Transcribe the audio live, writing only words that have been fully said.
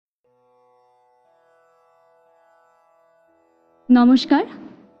নমস্কার,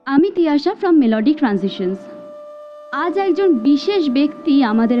 আমি Tiyasha from melody transitions. আজ একজন বিশেষ ব্যক্তি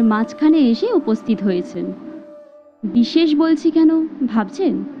আমাদের মাঝখানে এসে উপস্থিত হয়েছেন। বিশেষ বলছি কেন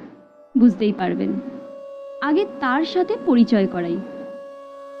ভাবছেন? বুঝতেই পারবেন। আগে তার সাথে পরিচয় করাই।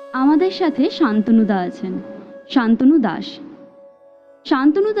 আমাদের সাথে শান্তনুদা আছেন, শান্তনু দাস।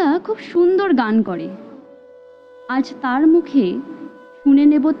 শান্তনুদা খুব সুন্দর গান করে। আজ তার মুখে শুনে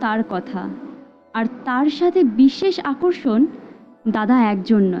নেব তার কথা। আর তার সাথে বিশেষ আকর্ষণ দাদা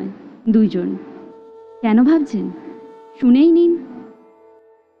একজন নয়, দুইজন। কেন ভাবছেন? শুনেই নিন।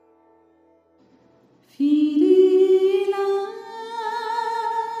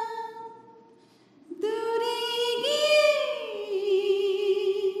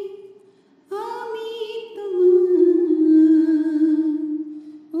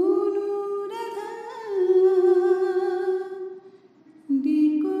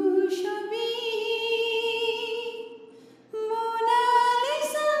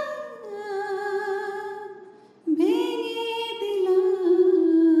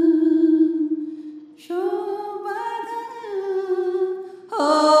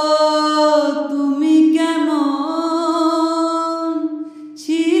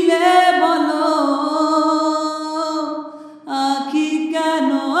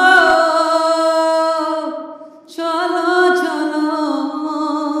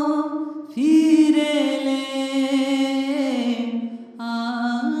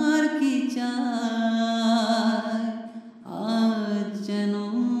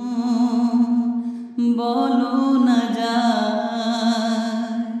 বলো না যায়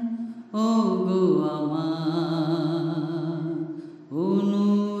ও গো আমার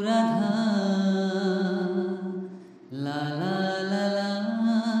অনুরাধা লা লা লা লা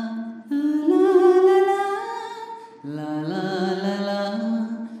লা লা লা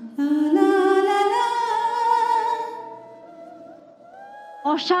লা লা লা।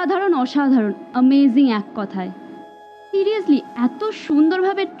 অসাধারণ অসাধারণ, অ্যামেজিং এক কথায়। সিরিয়াসলি এত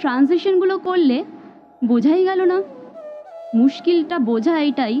সুন্দরভাবে ট্রানজিশনগুলো করলে বোঝাই গেল না। মুশকিলটা বোঝা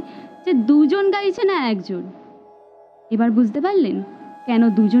এটাই যে দুজন গাইছে না একজন। এবার বুঝতে পারলেন কেন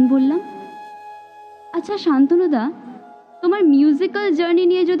দুজন বললাম? আচ্ছা শান্তনুদা, তোমার মিউজিক্যাল জার্নি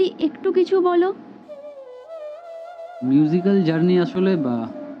নিয়ে যদি একটু কিছু বলো। মিউজিক্যাল জার্নি আসলে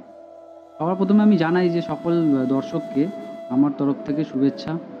সবার প্রথমে আমি জানাই যে সকল দর্শককে আমার তরফ থেকে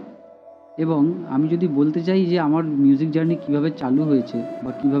শুভেচ্ছা। এবং আমি যদি বলতে চাই যে আমার মিউজিক জার্নি কিভাবে চালু হয়েছে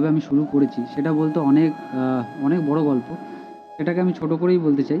বা কিভাবে আমি শুরু করেছি, সেটা বলতে অনেক বড় গল্প। সেটাকে আমি ছোট করেই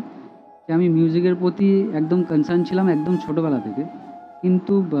বলতে চাই যে আমি মিউজিকের প্রতি একদম কনসার্ন ছিলাম একদম ছোটোবেলা থেকে।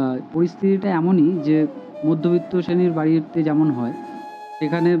 কিন্তু পরিস্থিতিটা এমনই যে মধ্যবিত্ত শ্রেণীর বাড়িতে যেমন হয়,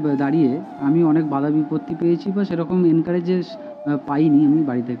 সেখানে দাঁড়িয়ে আমি অনেক বাধা বিপত্তি পেয়েছি বা সেরকম এনকারেজেস পাইনি আমি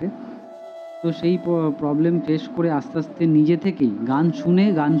বাড়ি থেকে। তো সেই প্রবলেম ফেস করে আস্তে আস্তে নিজে থেকেই গান শুনে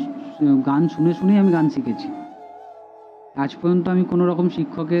শুনেই আমি গান শিখেছি। আজ পর্যন্ত আমি কোনো রকম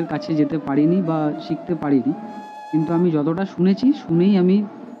শিক্ষকের কাছে যেতে পারিনি বা শিখতে পারিনি, কিন্তু আমি যতটা শুনেই আমি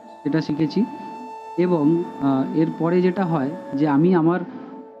সেটা শিখেছি। এবং এরপরে যেটা হয় যে আমি আমার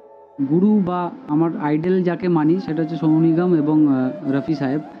গুরু বা আমার আইডল যাকে মানি সেটা হচ্ছে সোনু নিগম এবং রফি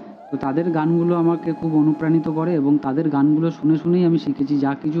সাহেব। তো তাদের গানগুলো আমাকে খুব অনুপ্রাণিত করে এবং তাদের গানগুলো শুনে শুনেই আমি শিখেছি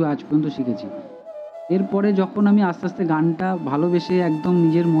যা কিছু আজ পর্যন্ত শিখেছি। এরপরে যখন আমি আস্তে আস্তে গানটা ভালোবেসে একদম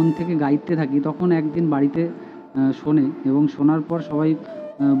নিজের মন থেকে গাইতে থাকি, তখন একদিন বাড়িতে শোনে এবং শোনার পর সবাই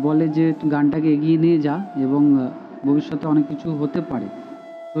বলে যে তুই গানটাকে এগিয়ে নিয়ে যা এবং ভবিষ্যতে অনেক কিছু হতে পারে।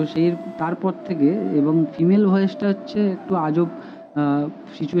 তো তারপর থেকে এবং ফিমেল ভয়েসটা হচ্ছে একটু আজব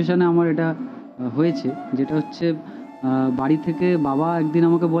সিচুয়েশানে আমার এটা হয়েছে, যেটা হচ্ছে বাড়ি থেকে বাবা একদিন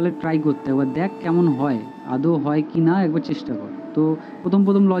আমাকে বলে ট্রাই করতে, একবার দেখ কেমন হয়, আদৌ হয় কি না একবার চেষ্টা কর। তো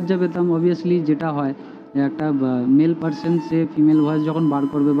প্রথম লজ্জা পেতাম অবভিয়াসলি, যেটা হয় একটা মেল পারসন সে ফিমেল ভয়েস যখন বার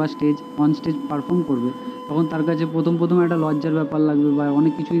করবে বা অন স্টেজ পারফর্ম করবে, তখন তার কাছে প্রথম একটা লজ্জার ব্যাপার লাগবে বা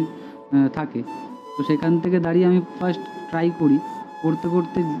অনেক কিছুই থাকে। তো সেখান থেকে দাঁড়িয়ে আমি ফার্স্ট ট্রাই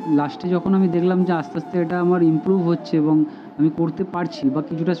করতে লাস্টে যখন আমি দেখলাম যে আস্তে আস্তে এটা আমার ইমপ্রুভ হচ্ছে এবং আমি করতে পারছি বা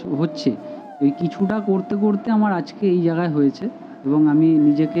কিছুটা হচ্ছে, এই কিছুটা করতে আমার আজকে এই জায়গায় হয়েছে। এবং আমি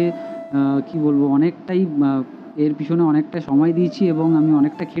নিজেকে কি বলবো, অনেকটাই এর পিছনে অনেকটা সময় দিয়েছি এবং আমি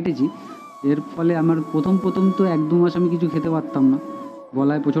অনেকটা খেটেছি। এর ফলে আমার প্রথম তো 1-2 মাস আমি কিছু খেতে পারতাম না,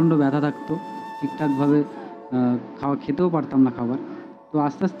 গলায় প্রচণ্ড ব্যথা থাকতো, ঠিকঠাকভাবে খেতেও পারতাম না খাবার। তো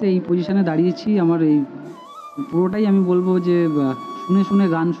আস্তে আস্তে এই পজিশানে দাঁড়িয়েছি। আমার এই পুরোটাই আমি বলবো যে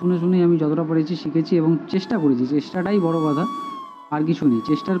গান শুনেই আমি যতটা পেরেছি শিখেছি এবং চেষ্টা করেছি। চেষ্টাটাই বড় কথা, আর কিছু নেই।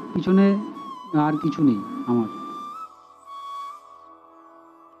 চেষ্টার পিছনে আর কিছু নেই আমার।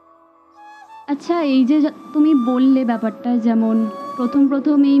 আচ্ছা, এই যে তুমি বললে ব্যাপারটা, যেমন প্রথম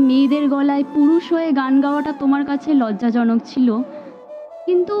প্রথম এই মেয়েদের গলায় পুরুষ হয়ে গান গাওয়াটা তোমার কাছে লজ্জাজনক ছিল,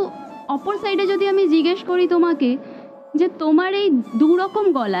 কিন্তু অপর সাইডে যদি আমি জিজ্ঞেস করি তোমাকে যে তোমার এই দুরকম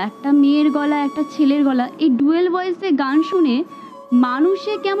গলা, একটা মেয়ের গলা একটা ছেলের গলা, এই ডুয়েল ভয়েসে গান শুনে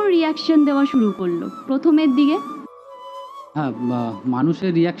মানুষে কেমন রিয়াকশন দেওয়া শুরু করলো প্রথমের দিকে? হ্যাঁ,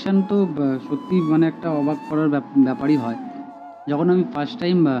 মানুষের রিয়াকশান তো সত্যি মানে একটা অবাক করার ব্যাপারই হয়। যখন আমি ফার্স্ট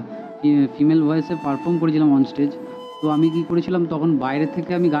টাইম ফিমেল ভয়েসে পারফর্ম করেছিলাম অন স্টেজ, তো আমি কী করেছিলাম, তখন বাইরে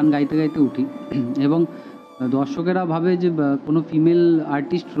থেকে আমি গান গাইতে গাইতে উঠি এবং দর্শকেরা ভাবে যে কোনো ফিমেল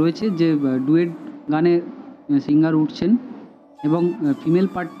আর্টিস্ট রয়েছে যে ডুয়েট গানে সিঙ্গার উঠছেন এবং ফিমেল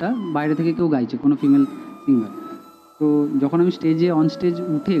পার্টটা বাইরে থেকে কেউ গাইছে, কোনো ফিমেল সিঙ্গার। তো যখন আমি অন স্টেজ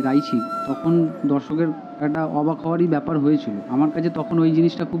উঠে গাইছি, তখন দর্শকের একটা অবাক হওয়ারই ব্যাপার হয়েছিল। আমার কাছে তখন ওই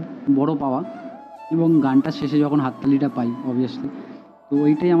জিনিসটা খুব বড় পাওয়া, এবং গানটা শেষে যখন হাততালিটা পাই অবভিয়াসলি, তো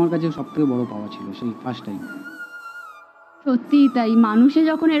ওইটাই আমার কাছে সবথেকে বড় পাওয়া ছিল সেই ফার্স্ট টাইম। সত্যিই তাই, মানুষে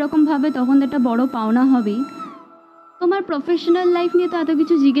যখন এরকম ভাবে তখন তো একটা বড় পাওনা হবেই। তোমার প্রফেশনাল লাইফ নিয়ে তো এত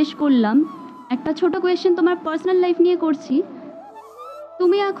কিছু জিজ্ঞেস করলাম, একটা ছোট কোয়েশ্চেন তোমার পার্সোনাল লাইফ নিয়ে করছি।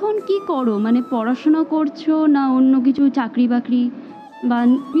 তুমি এখন কি করো, মানে পড়াশোনা করছো না অন্য কিছু চাকরি বাকরি, বা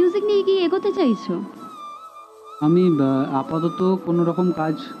মিউজিক নিয়ে কি এগোতে চাইছো? আমি আপাতত কোনো রকম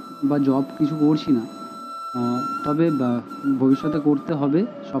কাজ বা জব কিছু করছি না, তবে ভবিষ্যতে করতে হবে,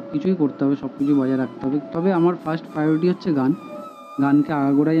 সব কিছুই করতে হবে, সব কিছু বজায় রাখতে হবে। তবে আমার ফার্স্ট প্রায়োরিটি হচ্ছে গান। গানকে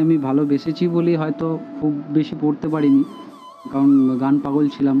আগাগোড়াই আমি ভালোবেসেছি বলেই হয়তো খুব বেশি পড়তে পারিনি, কারণ গান পাগল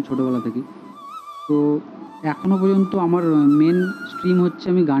ছিলাম ছোটোবেলা থেকে। তো এখনও পর্যন্ত আমার মেন স্ট্রিম হচ্ছে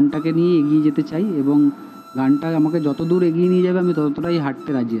আমি গানটাকে নিয়ে এগিয়ে যেতে চাই, এবং গানটা আমাকে যত দূর এগিয়ে নিয়ে যাবে আমি ততটাই হাঁটতে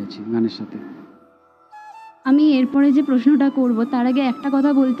রাজি আছি গানের সাথে। আমি এরপরে যে প্রশ্নটা করব তার আগে একটা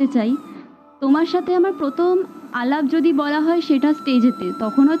কথা বলতে চাই, তোমার সাথে আমার প্রথম আলাপ যদি বলা হয় সেটা স্টেজেতে,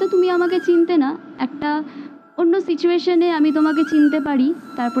 তখন হয়তো তুমি আমাকে চিনতে না, একটা অন্য সিচুয়েশনে আমি তোমাকে চিনতে পারি,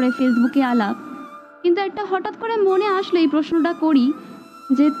 তারপরে ফেসবুকে আলাপ। কিন্তু একটা হঠাৎ করে মনে আসলো এই প্রশ্নটা করি,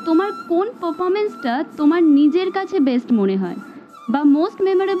 যে তোমার কোন পারফরমেন্সটা তোমার নিজের কাছে বেস্ট মনে হয়, বা মোস্ট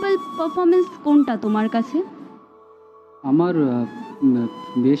মেমোরেবল পারফরমেন্স কোনটা তোমার কাছে? আমার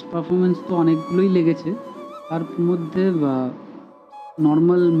বেস্ট পারফরমেন্স তো অনেকগুলোই লেগেছে, তার মধ্যে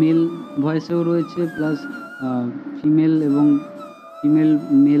নর্মাল মেল ভয়েসেও রয়েছে, প্লাস ফিমেল এবং ফিমেল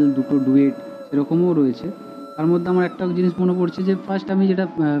মেল দুটো ডুয়েট সেরকমও রয়েছে। তার মধ্যে আমার একটা জিনিস মনে পড়ছে যে ফার্স্ট আমি যেটা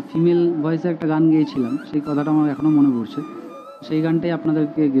ফিমেল ভয়েসে একটা গান গেয়েছিলাম, সেই কথাটা আমার এখনও মনে পড়ছে। সেই গানটাই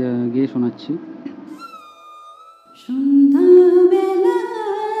আপনাদেরকে গেয়ে শোনাচ্ছি। সন্ধ্যাবেলায়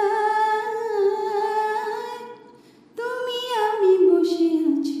তুমি আমি বসে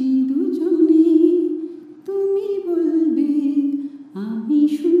আছি দুজনে, তুমি বলবে আমি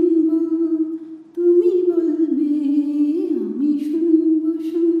শুনবো, তুমি বলবে আমি শুনবো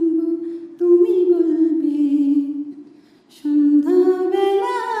শুনবো, তুমি বলবে।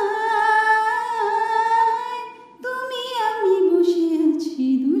 সন্ধ্যাবেলায় তুমি আমি বসে আছি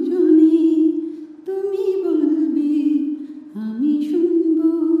দুজনে, তুমি বলবে আমি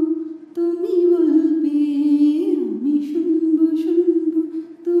শুনবো, তুমি বলবে আমি শুনবো শুনবো,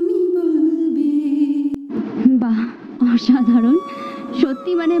 তুমি বলবে। বাহ, অসাধারণ!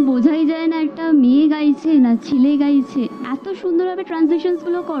 সত্যি মানে বোঝাই যায় না একটা মেয়ে গাইছে না ছেলে গাইছে, এত সুন্দরভাবে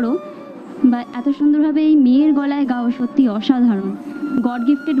ট্রানজিশনসগুলো করো, বা এত সুন্দরভাবে এই মেয়ের গলায় গাও, সত্যি অসাধারণ, গড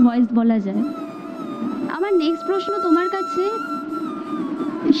গিফটেড ভয়েস বলা যায়। আমার নেক্সট প্রশ্ন তোমার কাছে,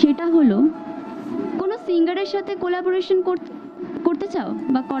 সেটা হলো কোনো সিঙ্গারের সাথে কোলাবোরেশন করতে চাও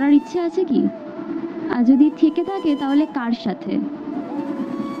বা করার ইচ্ছে আছে কি? আর যদি থেকে থাকে তাহলে কার সাথে?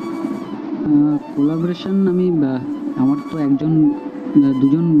 কোলাবোরেশন আমি আমার তো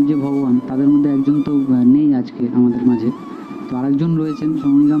দুজন যে ভগবান, তাদের মধ্যে একজন তো নেই আজকে আমাদের মাঝে, তো আরেকজন রয়েছেন,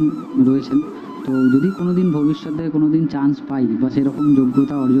 সোনু নিগম রয়েছেন। তো যদি কোনো দিন ভবিষ্যতে কোনো দিন চান্স পাই বা সেরকম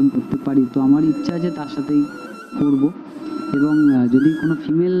যোগ্যতা অর্জন করতে পারি, তো আমার ইচ্ছা আছে তার সাথেই করব। এবং যদি কোনো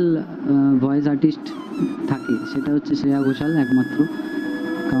ফিমেল ভয়েস আর্টিস্ট থাকে, সেটা হচ্ছে শ্রেয়া ঘোষাল একমাত্র,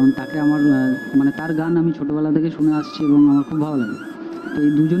 কারণ তাকে আমার মানে তার গান আমি ছোটোবেলা থেকে শুনে আসছি এবং আমার খুব ভালো লাগে। তো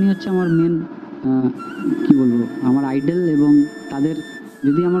এই দুজনই হচ্ছে আমার মেন কী বলবো, আমার আইডল, এবং তাদের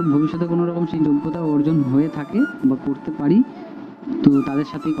যদি আমার ভবিষ্যতে কোনো রকম সেই যোগ্যতা অর্জন হয়ে থাকে বা করতে পারি, তো তাদের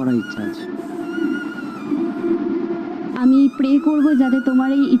সাথেই করার ইচ্ছা আছে। আমি প্রে করব যাতে তোমার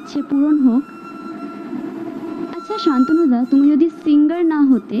এই ইচ্ছে পূরণ হোক। আচ্ছা শান্তনুদা, তুমি যদি সিঙ্গার না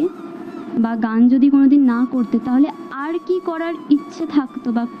হতে বা গান যদি কোনোদিন না করতে, তাহলে আর কি করার ইচ্ছে থাকতো,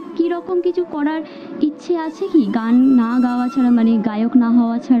 বা কী রকম কিছু করার ইচ্ছে আছে কি গান না গাওয়া ছাড়া, মানে গায়ক না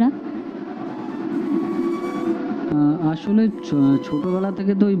হওয়া ছাড়া? আসলে ছোটোবেলা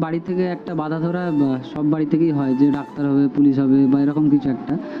থেকে তো ওই বাড়ি থেকে একটা বাধা ধরা সব বাড়ি থেকেই হয়, যে ডাক্তার হবে, পুলিশ হবে বা এরকম কিছু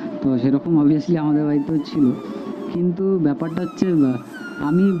একটা, তো সেরকম অবভিয়াসলি আমাদের বাড়িতেও ছিল। কিন্তু ব্যাপারটা হচ্ছে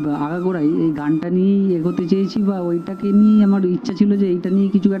আমি আগাগোড়াই এই গানটা নিয়েই এগোতে চেয়েছি, বা ওইটাকে নিয়েই আমার ইচ্ছা ছিল যে এইটা নিয়ে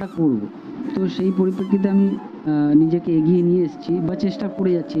কিছু একটা করব। তো সেই পরিপ্রেক্ষিতে আমি নিজেকে এগিয়ে নিয়ে এসেছি বা চেষ্টা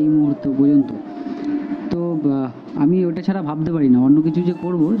করে যাচ্ছি এই মুহূর্ত পর্যন্ত। তো আমি ওটা ছাড়া ভাবতে পারি না, অন্য কিছু যে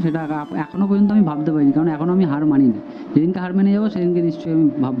করব সেটা এখনও পর্যন্ত আমি ভাবতে পারিনি, কারণ এখনও আমি হার মানিনি। যেদিনকে হার মেনে যাবো সেদিনকে নিশ্চয়ই আমি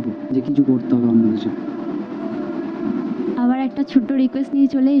ভাববো যে কিছু করতে হবে অন্য কিছু। আবার একটা ছোট্ট রিকোয়েস্ট নিয়ে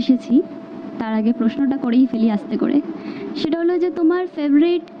চলে এসেছি। তার আগে প্রশ্নটা করেই ফেলি আস্তে করে। সেটা হলো যে তোমার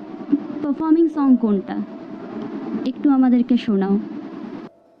ফেভারিট পারফর্মিং সং কোনটা, একটু আমাদেরকে শোনাও।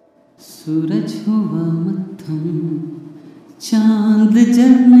 सूरज हुआ मत्थम चांद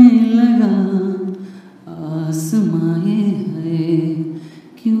जलने लगा आसमां ये है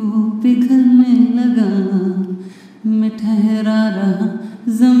क्यों पिघलने लगा मैं ठहरा रहा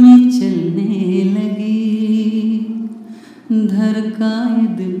जमी चलने लगी धड़काए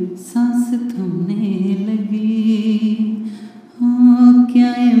दिल सांस थमने लगी हाँ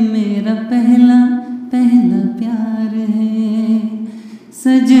क्या ये मेरा पहला पहला प्यार है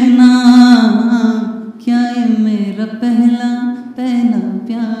सजना क्या ये मेरा पहला पहला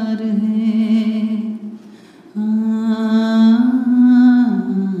प्यार है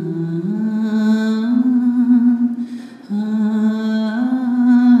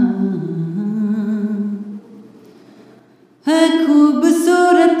है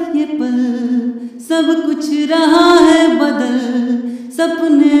खूबसूरत ये पल सब कुछ रहा है बदल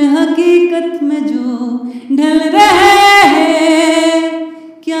सपने हकीकत में जो ढल रहे हैं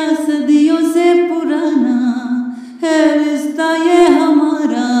क्या सदियों से पुराना है रिश्ता ये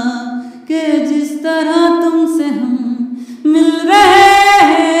हमारा कि जिस तरह तुमसे हम मिल रहे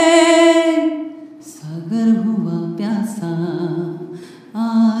हैं सागर हुआ प्यासा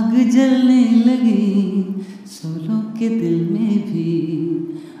आग जलने लगी सोलों के दिल में भी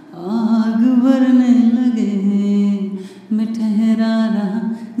आग भरने लगे मैं ठहरा रहा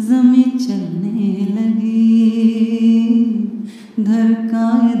जमी चलने लगी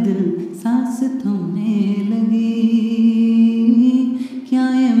धड़काए दिल सांस थमने लगी क्या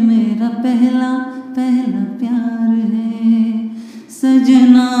ये मेरा पहला पहला प्यार है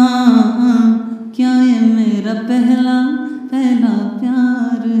सजना क्या ये मेरा पहला पहला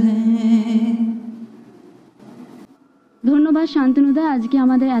प्यार है। ধন্যবাদ শান্তনুদা, আজকে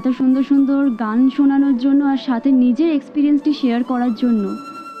আমাদের এত সুন্দর সুন্দর গান শোনানোর জন্য আর সাথে নিজের এক্সপিরিয়েন্সটি শেয়ার করার জন্য।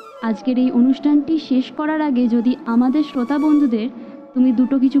 আজকের এই অনুষ্ঠানটি শেষ করার আগে যদি আমাদের শ্রোতা বন্ধুদের তুমি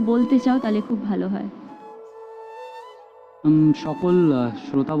দুটো কিছু বলতে চাও তাহলে খুব ভালো হয়। সকল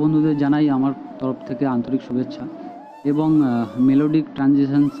শ্রোতা বন্ধুদের জানাই আমার তরফ থেকে আন্তরিক শুভেচ্ছা, এবং মেলোডিক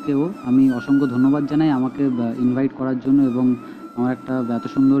ট্রানজিশনসকেও আমি অসংখ্য ধন্যবাদ জানাই আমাকে ইনভাইট করার জন্য, এবং আমার একটা এত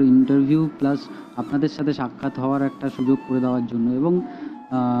সুন্দর ইন্টারভিউ প্লাস আপনাদের সাথে সাক্ষাৎ হওয়ার একটা সুযোগ করে দেওয়ার জন্য। এবং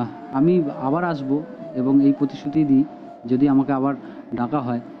আমি আবার আসব, এবং এই প্রতিশ্রুতি দিই যদি আমাকে আবার ডাকা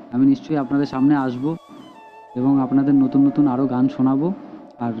হয় আমি নিশ্চয়ই আপনাদের সামনে আসব এবং আপনাদের নতুন নতুন আরও গান শোনাবো।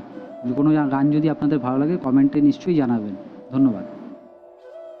 আর কোনো গান যদি আপনাদের ভালো লাগে কমেন্টে নিশ্চয়ই জানাবেন। ধন্যবাদ।